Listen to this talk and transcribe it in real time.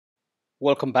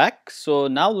Welcome back. So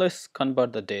now let's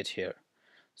convert the date here.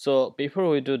 So before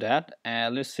we do that,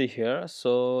 let's see here.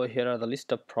 So here are the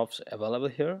list of props available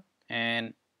here,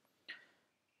 and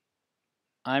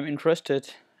I'm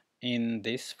interested in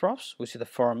this props, which is the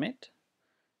format,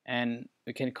 and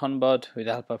we can convert with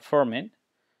the help of format.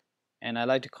 And I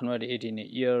like to convert it in a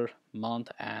year, month,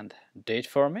 and date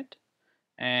format.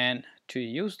 And to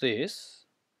use this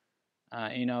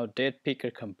in our date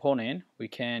picker component, we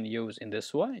can use in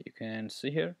this way. You can see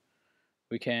here.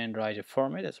 We can write a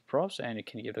format as a props, and you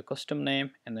can give a custom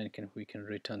name, and then we can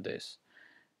return this,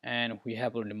 and we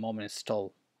have already moment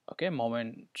installed. Okay,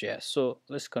 moment.js. So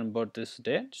let's convert this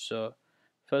date. So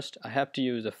first I have to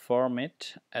use the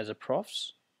format as a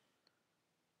props.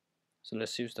 So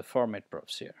let's use the format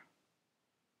props here.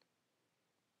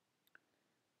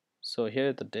 So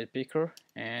here the date picker,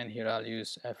 and here I'll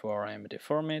use format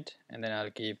format, and then I'll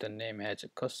give the name as a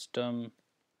custom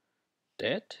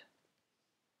date.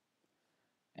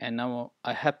 And now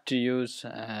I have to use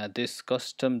this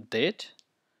custom date,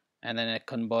 and then I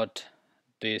convert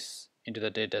this into the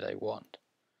date that I want.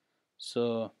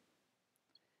 So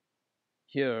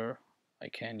here I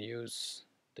can use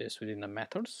this within the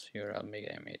methods. Here I'll make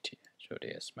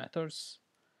mat.js methods,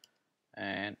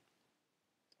 and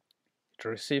it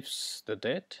receives the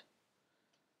date,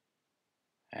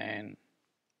 and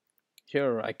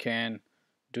here I can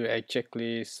do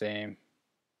exactly same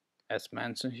as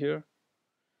mentioned here.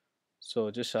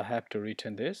 So just I have to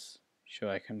return this.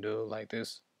 So I can do like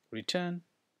this: return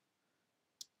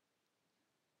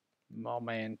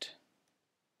moment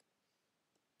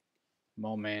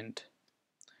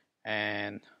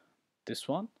and this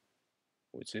one,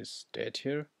 which is date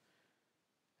here,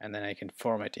 and then I can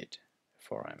format it,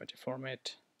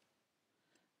 format,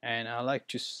 and I like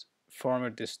to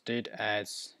format this date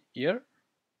as year,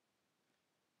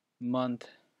 month,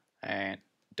 and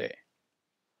day.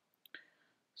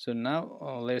 So now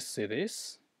let's see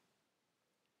this.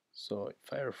 So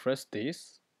if I refresh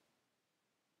this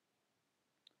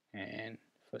and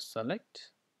first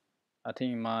select, I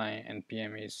think my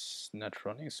npm is not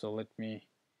running, so let me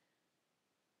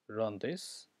run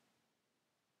this.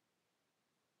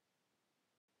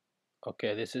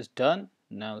 Okay, this is done.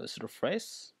 Now let's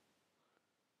refresh,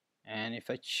 and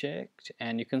if I checked,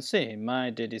 and you can see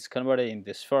my date is converted in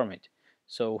this format.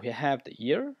 So we have the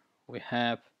year, we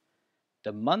have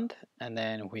the month, and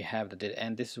then we have the date,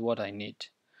 and this is what I need.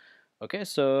 Okay,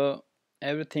 so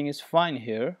everything is fine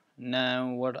here.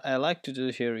 Now what I like to do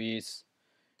here is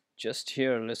just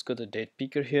here, let's go to date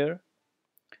picker here,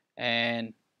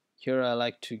 and here I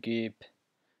like to give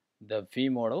the v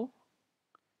model.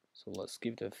 So let's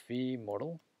give the v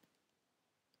model,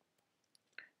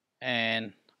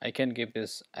 and I can give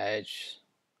this as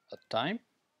a time.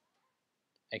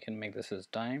 I can make this as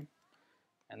time,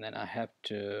 and then I have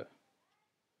to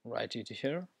write it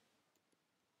here,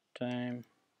 time,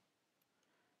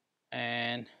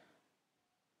 and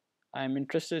I'm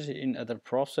interested in other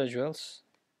props as well.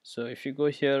 So if you go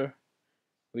here,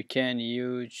 we can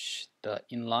use the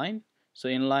inline. So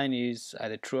inline is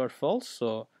either true or false.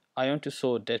 So I want to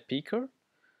show date picker,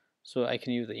 so I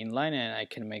can use the inline, and I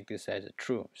can make this as a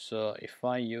true. So if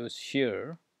I use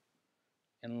here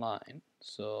inline,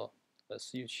 so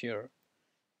let's use here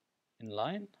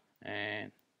inline,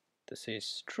 and this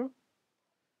is true,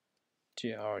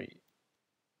 true,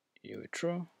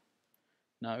 true.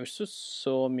 Now it should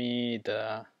show me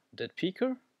the date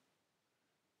picker,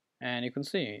 and you can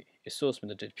see it shows me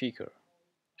the date picker.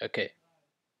 Okay,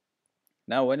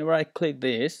 now whenever I click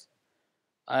this,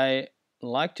 I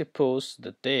like to post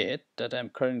the date that I'm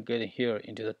currently getting here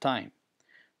into the time.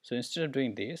 So instead of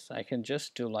doing this, I can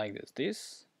just do like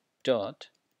this dot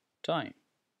time.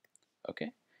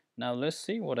 Okay, now let's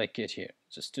see what I get here.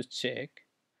 Just to check,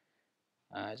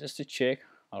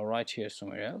 I'll write here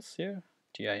somewhere else here,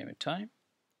 tim time,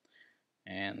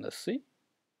 and let's see,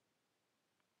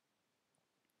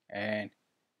 and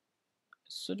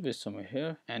it should be somewhere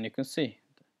here, and you can see,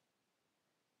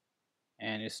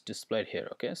 and it's displayed here.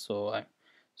 Okay, so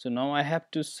now I have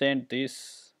to send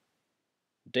this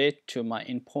date to my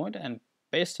endpoint, and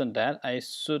based on that I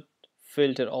should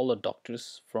filter all the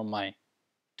doctors from my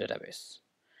database.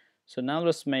 So now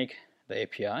let's make the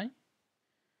API.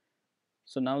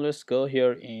 So now let's go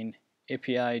here in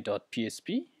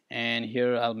api.php, and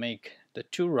here I'll make the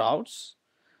two routes.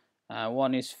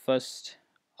 One is first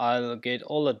I'll get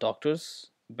all the doctors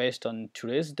based on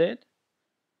today's date,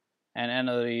 and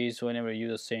another is whenever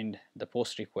user send the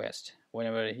post request,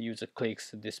 whenever user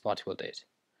clicks this particular date.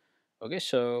 Okay,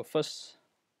 so first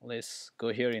let's go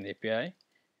here in the API,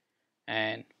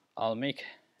 and I'll make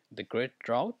the grid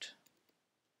route,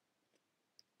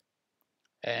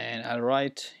 and I'll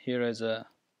write here as a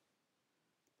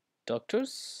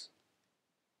doctors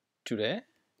today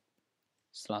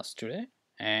slash today,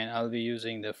 and I'll be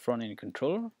using the front end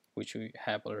controller which we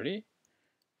have already,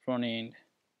 front end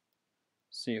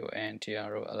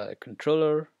control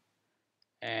controller,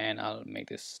 and I'll make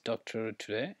this doctor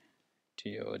today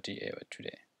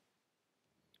today.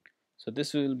 So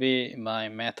this will be my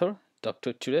method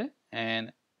doctor today,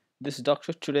 and this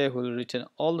doctor today will return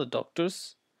all the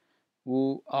doctors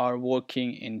who are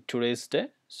working in today's day.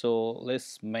 So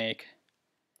let's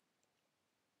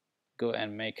go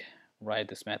and write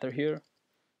this method here.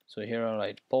 So here I'll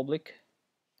write public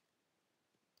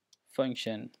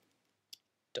function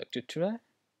doctor today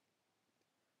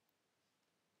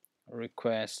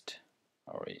request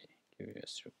or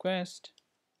curious request,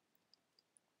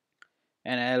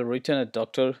 and I'll return a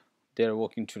doctor they're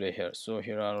working today here. So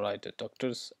here I'll write the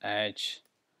doctor's age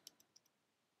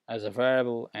as a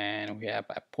variable, and we have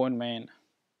appointment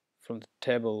from the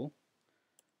table,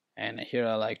 and here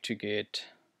I like to get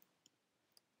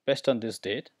based on this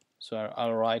date. So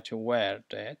I'll write where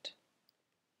date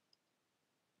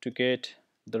to get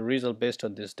the result based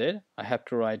on this date. I have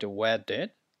to write a where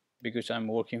date because I'm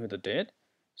working with the date.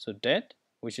 So date,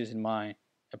 which is in my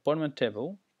appointment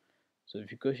table. So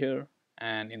if you go here,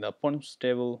 and in the appointments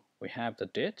table we have the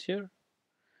date here,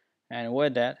 and where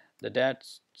that the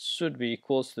date should be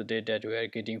equals to the date that we are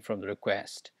getting from the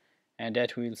request, and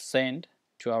that will send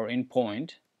to our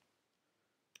endpoint.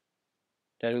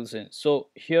 That will send. So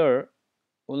here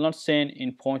will not send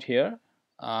endpoint here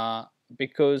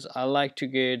because I like to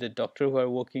get the doctor who are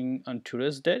working on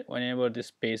today's date whenever this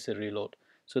page is reload.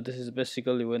 So this is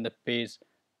basically when the page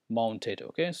mounted.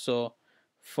 Okay, so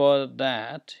for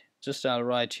that just I'll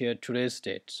write here today's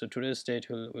date. So today's date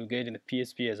will get in the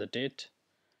PHP as a date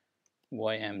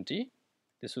ymd.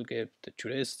 This will get the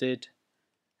today's date,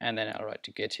 and then I'll write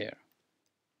to get here,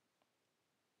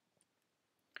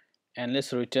 and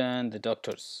let's return the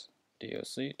doctors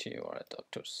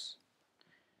doctors.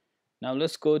 Now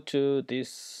let's go to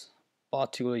this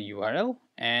particular URL,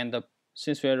 and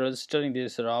since we are registering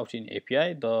this route in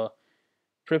API, the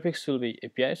prefix will be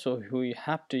API, so we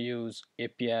have to use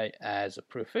API as a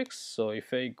prefix. So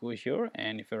if I go here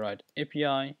and if I write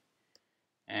API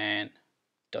and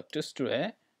doctors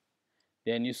today,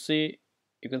 then you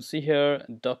can see here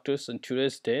doctors on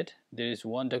today's date. There is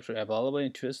one doctor available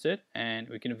in today's date, and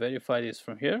we can verify this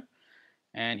from here.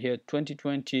 And here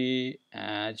 2020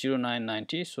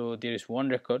 0990, so there is one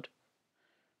record,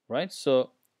 right?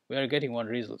 So we are getting one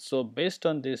result. So based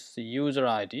on this user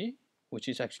ID, which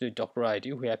is actually doctor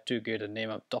ID, we have to get a name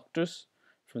of doctors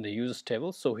from the users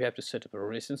table. So we have to set up a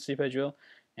relationship as well,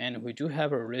 and we do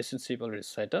have a relationship already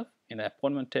set up in the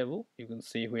appointment table. You can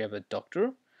see we have a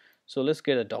doctor, so let's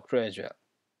get a doctor as well.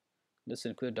 Let's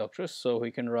include doctors. So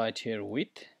we can write here with,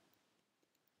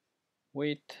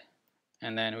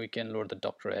 and then we can load the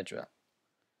doctor as well.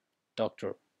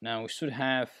 Doctor. Now we should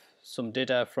have some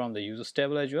data from the users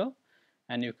table as well,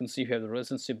 and you can see we have the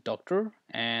relationship doctor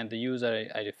and the user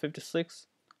ID 56.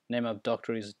 Name of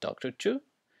doctor is doctor2,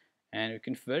 and you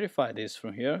can verify this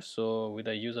from here. So with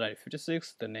the user ID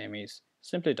 56, the name is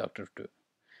simply doctor2.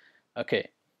 Okay,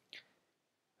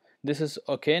 this is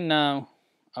okay. Now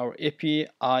our API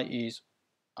is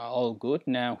all good.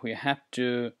 Now we have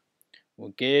to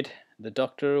get the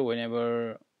doctor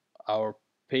whenever our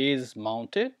page is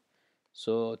mounted.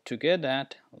 So to get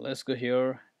that, let's go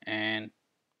here, and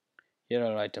here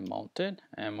I'll write a mounted,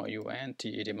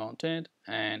 mounted, mounted,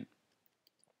 and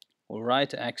we'll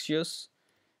write axios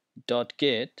dot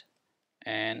get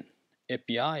and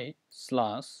API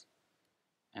slash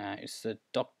it's the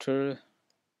doctor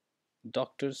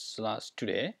slash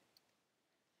today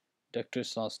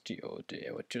today.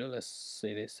 Let's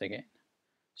say this again.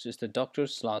 So it's the doctor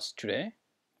slash today,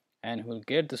 and we'll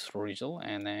get this result,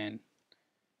 and then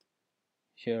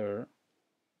here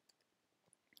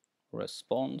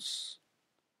response,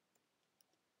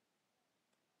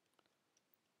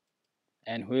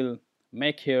 and we'll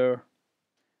make here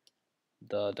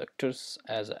the doctors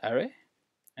as an array,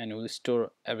 and we'll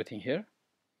store everything here.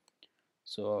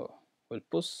 So we'll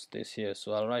push this here.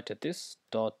 So I'll write at this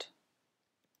dot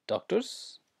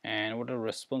doctors, and whatever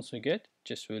response we get,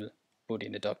 just we'll put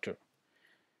in the doctor.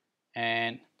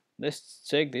 And let's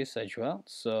check this as well.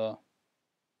 So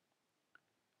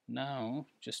now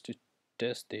just to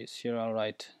test this, here I'll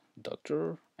write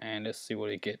doctor, and let's see what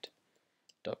we get.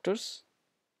 Doctors,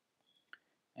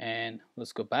 and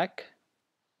let's go back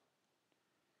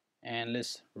and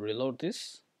let's reload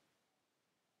this,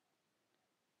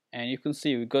 and you can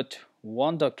see we got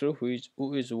one doctor who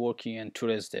is working in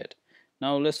today's date.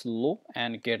 Now let's loop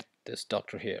and get this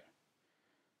doctor here.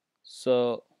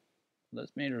 So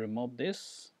let me remove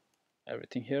this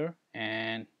everything here,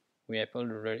 and we have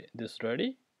already this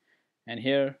ready, and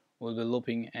here we'll be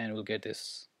looping and we'll get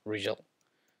this result.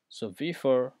 So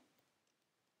v4,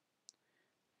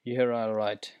 here I'll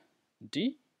write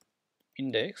d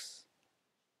index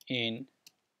in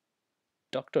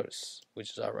doctors,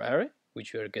 which is our array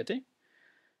which we are getting,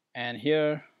 and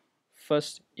here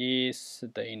first is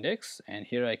the index, and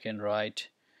here I can write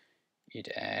it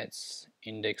as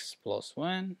index plus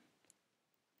 1,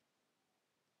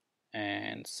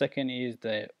 and second is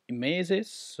the images,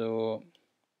 so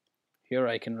here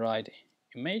I can write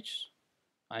image.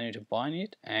 I need to bind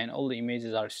it, and all the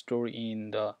images are stored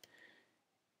in the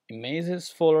images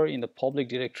folder in the public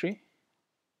directory,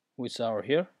 which are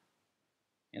here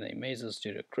in the images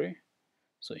directory.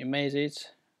 So images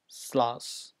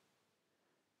slash,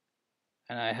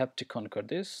 and I have to conquer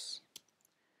this.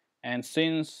 And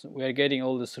since we are getting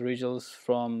all these results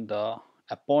from the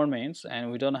appointments and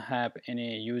we don't have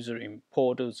any user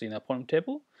photos in appointment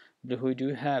table, but we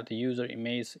do have the user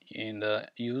image in the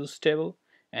users table,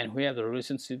 and we have the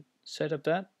relationship set of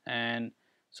that, and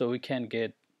so we can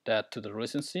get that to the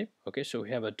relationship. Okay, so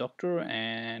we have a doctor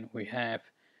and we have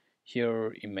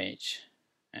here image,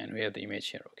 and we have the image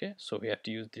here. Okay, so we have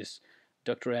to use this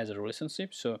doctor as a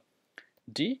relationship. So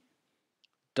d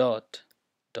dot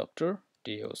doctor,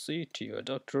 doc to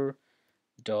doctor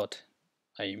dot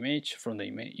image from the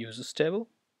image users table,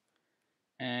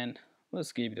 and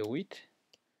let's give the width.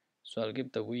 So I'll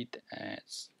give the width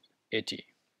as 80,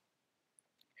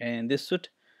 and this should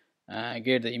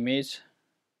get the image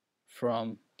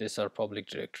from this our public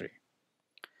directory.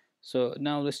 So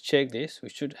now let's check this. We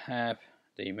should have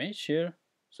the image here.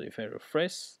 So if I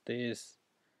refresh this,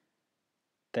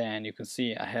 then you can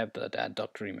see I have that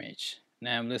doctor image.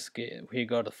 Now let's get, we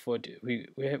got the photo, we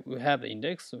have the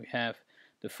index, so we have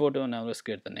the photo. Now let's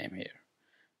get the name here.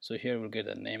 So here we'll get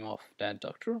the name of that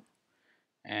doctor,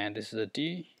 and this is a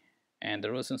D, and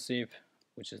the relationship,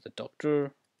 which is the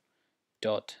doctor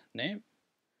dot name,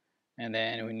 and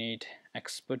then we need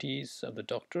expertise of the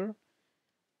doctor,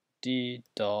 D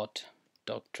dot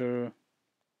doctor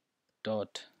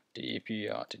dot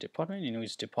datepicker department, in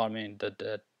which department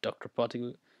that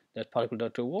particular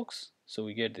doctor works. So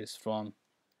we get this from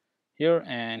here,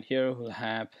 and here we'll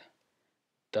have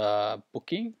the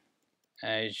booking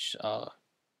as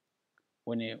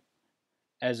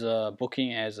as a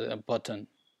booking as a button.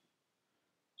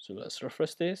 So let's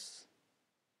refresh this,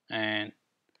 and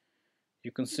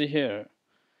you can see here,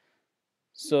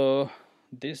 so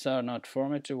these are not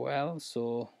formatted well,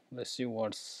 so let's see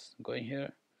what's going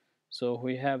here. So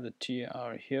we have the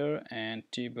tr here and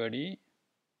tbody,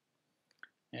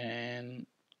 and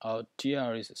our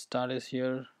tr is status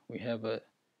here. We have a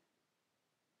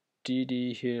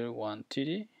td here, 1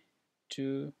 td,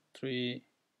 2 3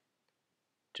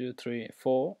 2 3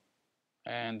 4,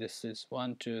 and this is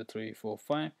 1 2 3 4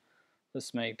 5.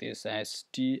 Let's make this as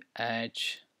th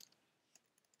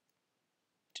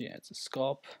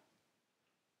scope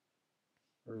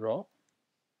row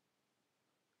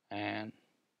and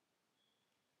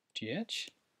th,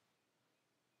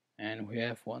 and we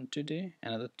have one today,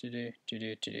 another today.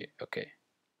 Okay,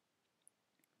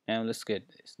 now let's get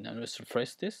this. Now let's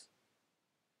refresh this.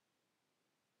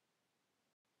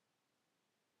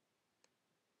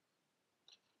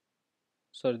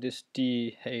 So this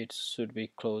th should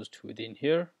be closed within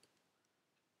here,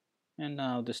 and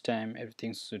now this time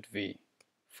everything should be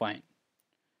fine.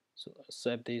 So let's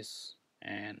save this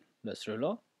and let's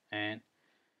reload, and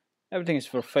everything is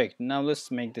perfect. Now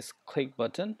let's make this click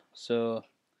button. So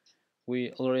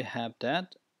we already have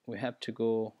that. We have to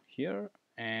go here,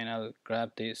 and I'll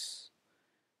grab this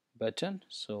button.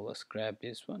 So let's grab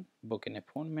this one, book an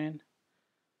appointment,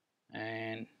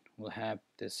 and we'll have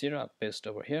the 0 paste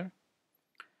over here.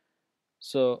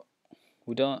 So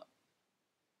we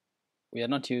are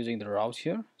not using the route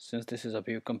here, since this is a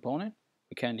view component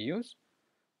we can't use,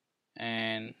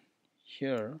 and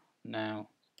here now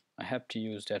I have to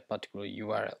use that particular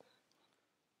URL.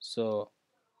 So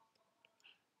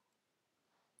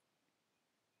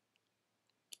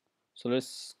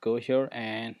let's go here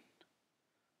and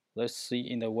let's see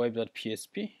in the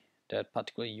web.php that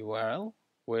particular URL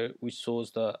which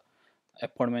shows the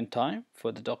appointment time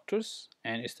for the doctors,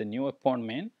 and it's the new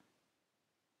appointment.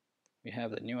 We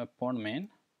have the new appointment.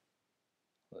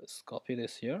 Let's copy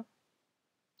this here,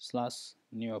 slash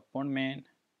new appointment,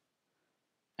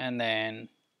 and then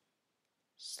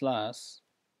slash,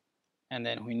 and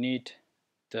then we need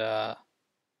the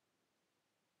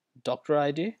doctor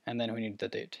ID, and then we need the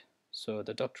date. So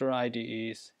the doctor ID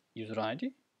is user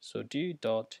ID, so d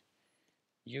dot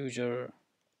user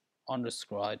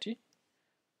underscore ID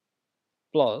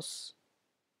plus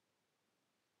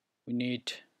we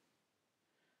need,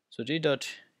 so d dot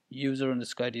user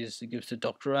underscore ID gives the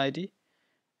doctor ID,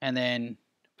 and then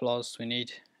plus we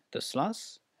need the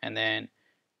slash, and then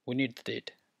we need the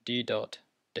date, d dot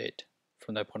date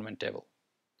from the appointment table.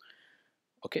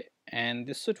 Okay, and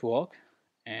this should work,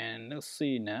 and let's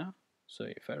see now. So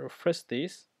if I refresh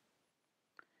this,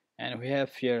 and we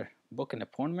have here book an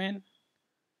appointment,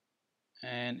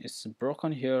 and it's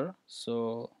broken here,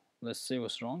 so let's see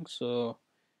what's wrong. So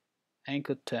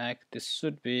anchor tag, this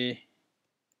should be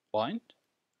fine.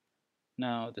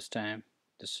 Now this time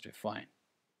this should be fine,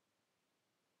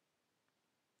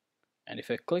 and if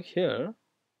I click here,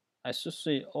 I should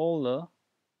see all the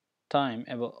time,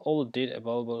 all the date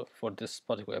available for this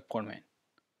particular appointment.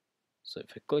 So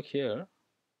if I click here,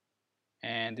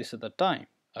 and this is the time.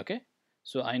 Okay,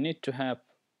 so I need to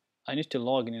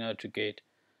log in order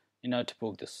to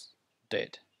book this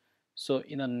date. So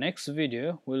in the next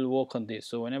video we'll work on this.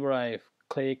 So whenever I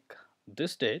click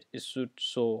this date, it should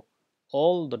show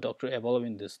all the doctor available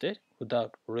in this date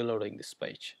without reloading this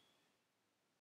page.